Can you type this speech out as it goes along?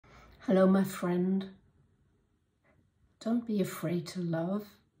Hello, my friend. Don't be afraid to love,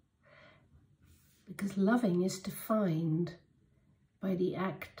 because loving is defined by the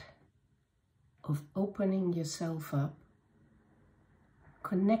act of opening yourself up,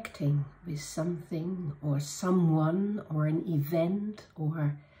 connecting with something or someone or an event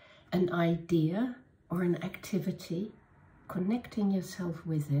or an idea or an activity, connecting yourself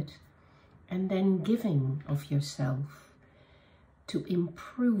with it, and then giving of yourself to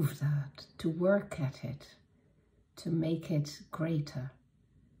improve that, to work at it, to make it greater.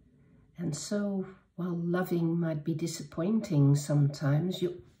 And so, while loving might be disappointing sometimes,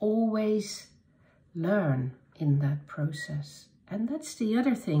 you always learn in that process. And that's the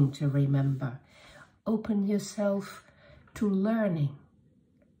other thing to remember. Open yourself to learning.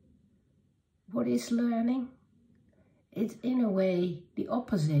 What is learning? It's in a way the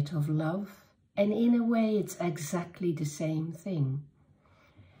opposite of love, and in a way it's exactly the same thing.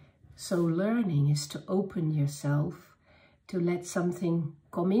 So learning is to open yourself, to let something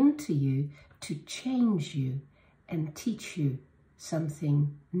come into you, to change you and teach you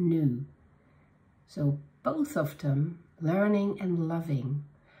something new. So both of them, learning and loving,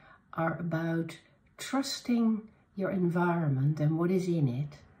 are about trusting your environment and what is in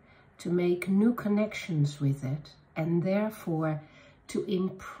it, to make new connections with it, and therefore to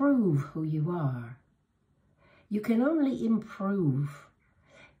improve who you are. You can only improve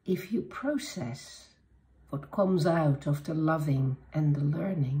if you process what comes out of the loving and the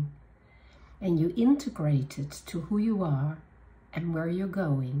learning, and you integrate it to who you are and where you're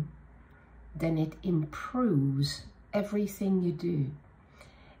going. Then it improves everything you do,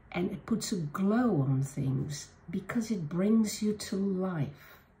 and it puts a glow on things because it brings you to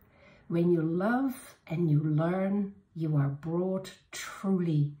life. When you love and you learn, you are brought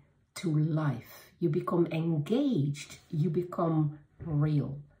truly to life. You become engaged, you become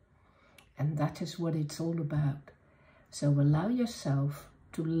real. And that is what it's all about. So allow yourself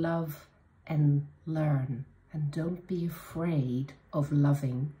to love and learn. And don't be afraid of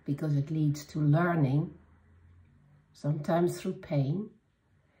loving, because it leads to learning, sometimes through pain.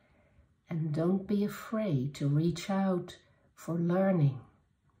 And don't be afraid to reach out for learning,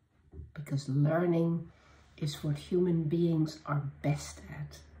 because learning is what human beings are best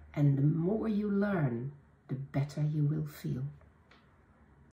at. And the more you learn, the better you will feel.